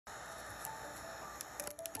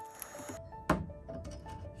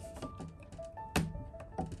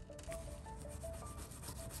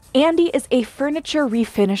Andy is a furniture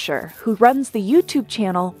refinisher who runs the YouTube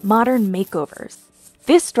channel Modern Makeovers.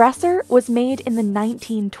 This dresser was made in the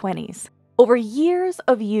 1920s. Over years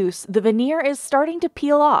of use, the veneer is starting to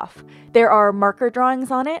peel off. There are marker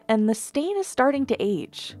drawings on it, and the stain is starting to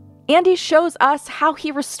age. Andy shows us how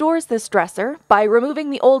he restores this dresser by removing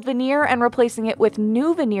the old veneer and replacing it with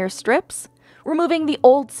new veneer strips, removing the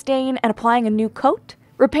old stain and applying a new coat,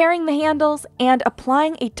 repairing the handles, and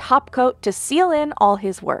applying a top coat to seal in all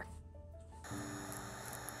his work.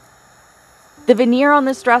 The veneer on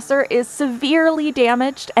this dresser is severely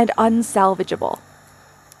damaged and unsalvageable.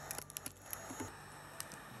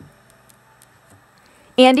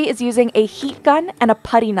 Andy is using a heat gun and a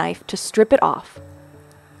putty knife to strip it off.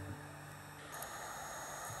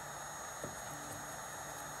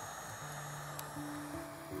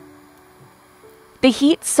 The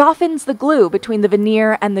heat softens the glue between the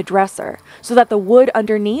veneer and the dresser so that the wood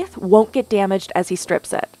underneath won't get damaged as he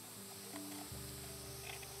strips it.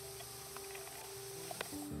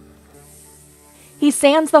 He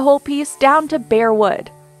sands the whole piece down to bare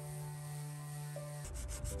wood.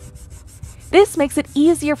 This makes it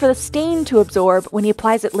easier for the stain to absorb when he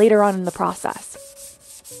applies it later on in the process.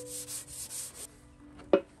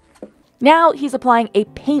 Now he's applying a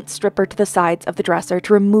paint stripper to the sides of the dresser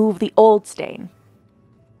to remove the old stain.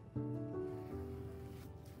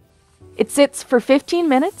 It sits for 15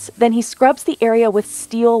 minutes, then he scrubs the area with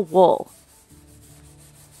steel wool.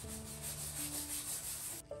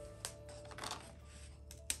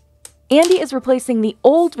 Andy is replacing the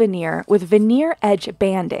old veneer with veneer edge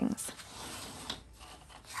bandings.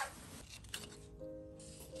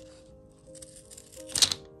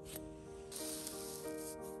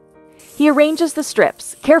 He arranges the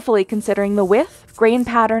strips, carefully considering the width, grain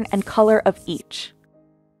pattern, and color of each.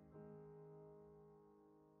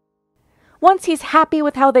 Once he's happy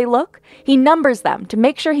with how they look, he numbers them to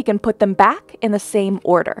make sure he can put them back in the same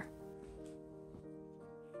order.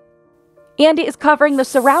 Andy is covering the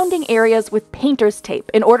surrounding areas with painter's tape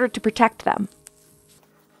in order to protect them.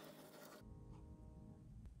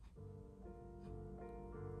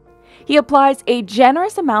 He applies a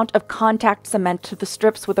generous amount of contact cement to the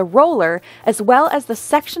strips with a roller, as well as the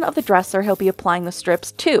section of the dresser he'll be applying the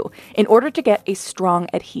strips to, in order to get a strong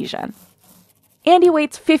adhesion. Andy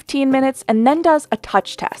waits 15 minutes and then does a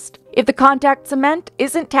touch test. If the contact cement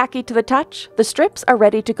isn't tacky to the touch, the strips are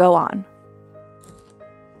ready to go on.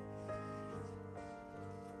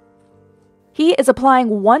 He is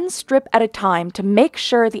applying one strip at a time to make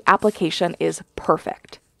sure the application is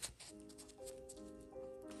perfect.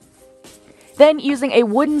 Then, using a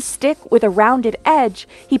wooden stick with a rounded edge,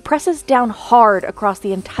 he presses down hard across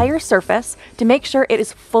the entire surface to make sure it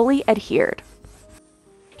is fully adhered.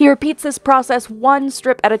 He repeats this process one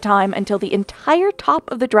strip at a time until the entire top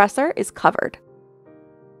of the dresser is covered.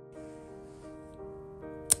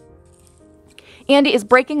 Andy is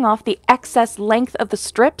breaking off the excess length of the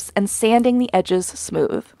strips and sanding the edges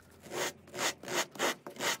smooth.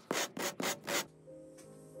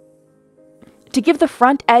 To give the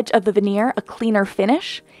front edge of the veneer a cleaner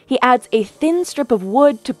finish, he adds a thin strip of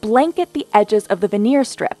wood to blanket the edges of the veneer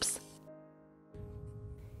strips.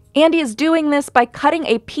 Andy is doing this by cutting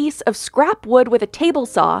a piece of scrap wood with a table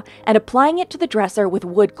saw and applying it to the dresser with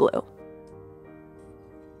wood glue.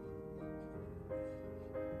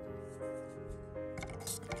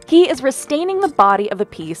 He is restaining the body of the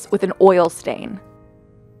piece with an oil stain.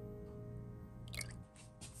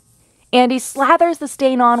 Andy slathers the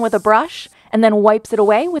stain on with a brush and then wipes it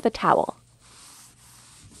away with a towel.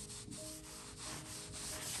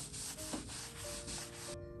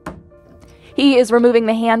 He is removing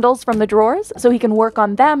the handles from the drawers so he can work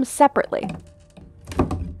on them separately.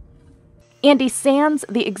 Andy sands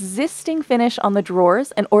the existing finish on the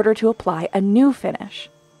drawers in order to apply a new finish.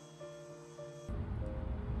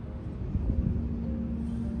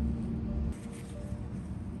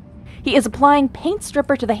 He is applying paint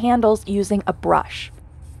stripper to the handles using a brush.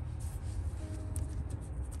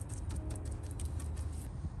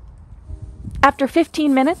 After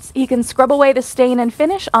 15 minutes, he can scrub away the stain and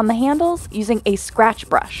finish on the handles using a scratch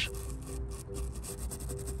brush.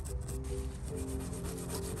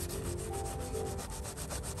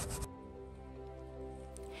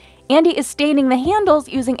 Andy is staining the handles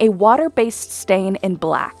using a water-based stain in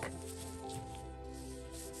black.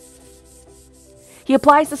 He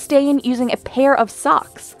applies the stain using a pair of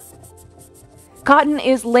socks. Cotton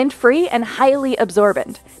is lint-free and highly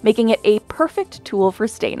absorbent, making it a perfect tool for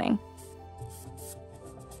staining.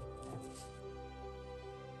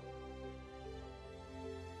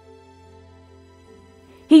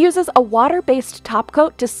 He uses a water-based top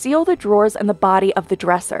coat to seal the drawers and the body of the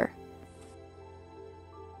dresser.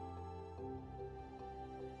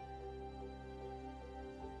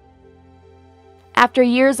 After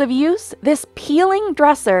years of use, this peeling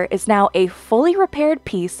dresser is now a fully repaired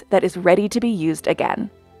piece that is ready to be used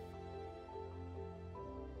again.